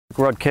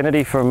Rod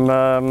Kennedy from,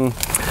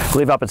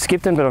 live up at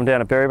Skipton, but I'm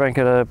down at Berrybank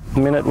at a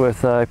minute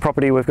with a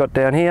property we've got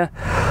down here.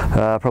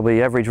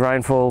 Probably average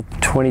rainfall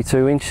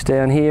 22 inch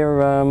down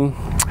here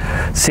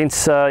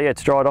since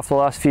it's dried off the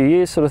last few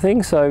years sort of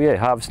thing. So yeah,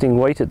 harvesting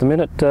wheat at the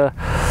minute,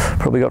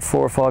 probably got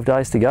 4 or 5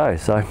 days to go.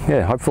 So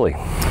yeah, hopefully.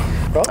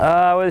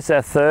 Well, this is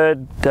our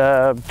third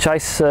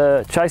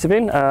chaser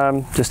bin.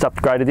 Just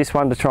upgraded this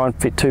one to try and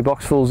fit 2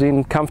 boxfuls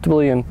in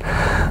comfortably, and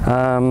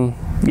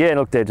yeah,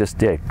 look, they're just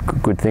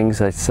good things.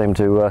 They seem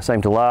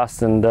to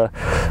last, and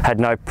had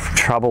no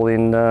trouble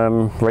in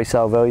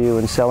resale value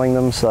and selling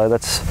them. So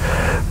that's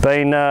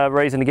been a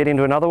reason to get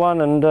into another one.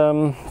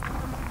 And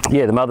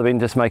yeah, the mother bin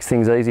just makes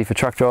things easy for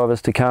truck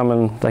drivers to come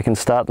and they can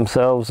start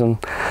themselves, and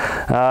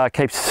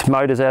keeps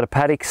motors out of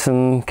paddocks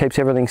and keeps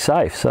everything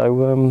safe.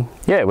 So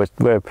yeah,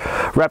 we're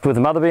wrapped with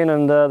the mother bin,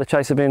 and the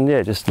chaser bin,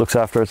 yeah, just looks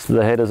after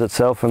the headers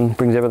itself and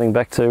brings everything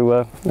back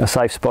to a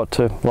safe spot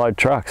to load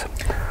trucks.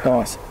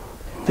 Nice.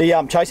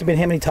 The chaser bin,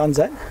 how many tonnes is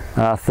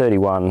that?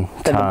 31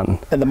 tonne.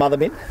 And the mother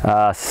bin?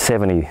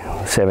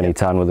 70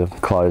 tonne with a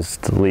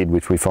closed lid,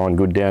 which we find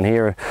good down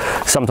here.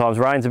 Sometimes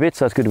rains a bit,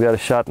 so it's good to be able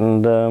to shut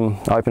and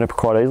open it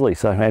quite easily.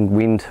 So, and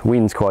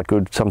wind's quite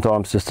good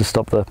sometimes, just to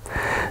stop the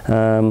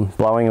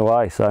blowing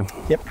away. So.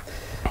 Yep.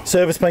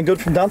 Service been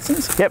good from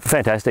Dunstan's? Yep,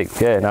 fantastic.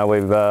 Yeah, no,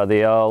 we've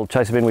the old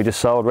chaser bin we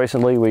just sold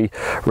recently. We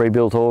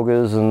rebuilt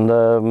augers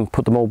and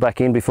put them all back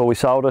in before we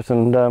sold it,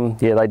 and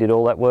yeah, they did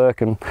all that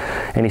work, and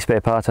any spare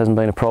parts hasn't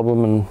been a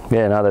problem. And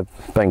yeah, no,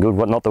 they've been good.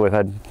 Not that we've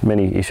had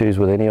many issues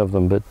with any of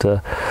them,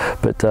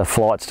 but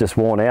flight's just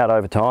worn out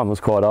over time. It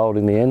was quite old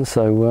in the end,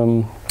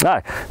 so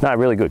no,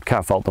 really good.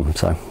 Can't fault them.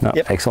 So no,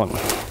 yep. Excellent.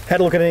 Had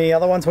a look at any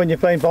other ones when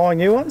you've been buying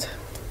new ones?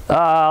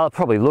 I'll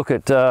probably look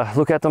at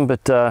them,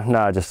 but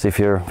no, just if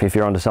you're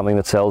onto something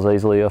that sells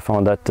easily, I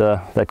find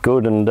that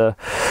good. And no,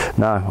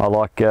 I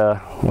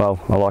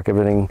like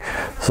everything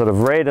sort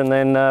of red, and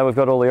then we've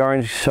got all the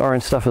orange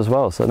stuff as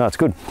well. So no, it's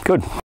good.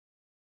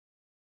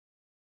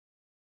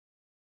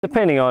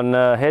 Depending on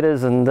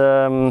headers, and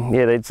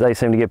yeah, they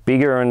seem to get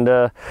bigger, and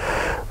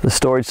the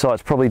storage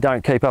sites probably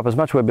don't keep up as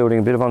much. We're building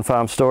a bit of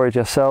on-farm storage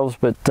ourselves,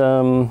 but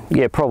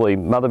yeah, probably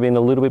mother bin a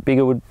little bit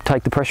bigger would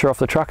take the pressure off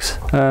the trucks.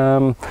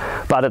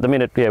 But at the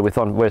minute, yeah,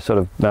 we're sort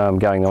of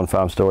going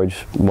on-farm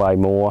storage way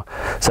more.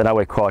 So now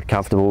we're quite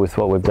comfortable with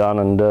what we've done,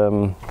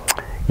 and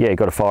yeah,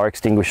 got a fire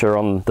extinguisher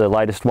on the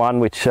latest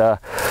one, which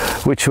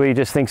we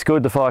just think's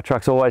good. The fire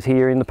truck's always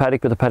here in the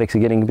paddock, but the paddocks are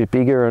getting a bit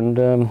bigger, and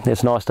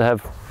it's nice to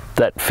have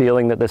that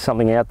feeling that there's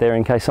something out there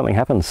in case something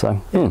happens. So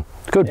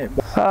good.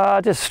 Yeah.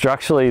 Just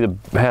structurally,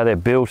 how they're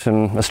built,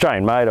 and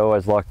Australian made. I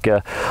always like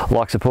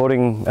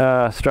supporting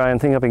Australian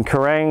thing up in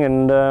Kerrang,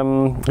 and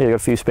yeah, got a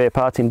few spare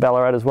parts in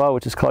Ballarat as well,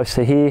 which is close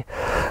to here.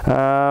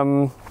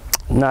 No,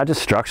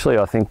 just structurally,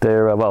 I think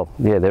they're well,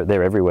 yeah,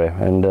 they're everywhere,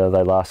 and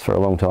they last for a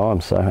long time.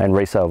 So, and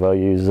resale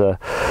value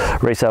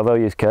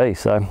is key.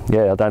 So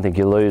yeah, I don't think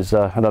you lose.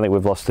 I don't think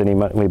we've lost any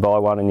money. We buy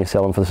one and you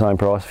sell them for the same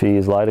price a few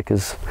years later,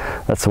 because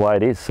that's the way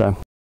it is. So.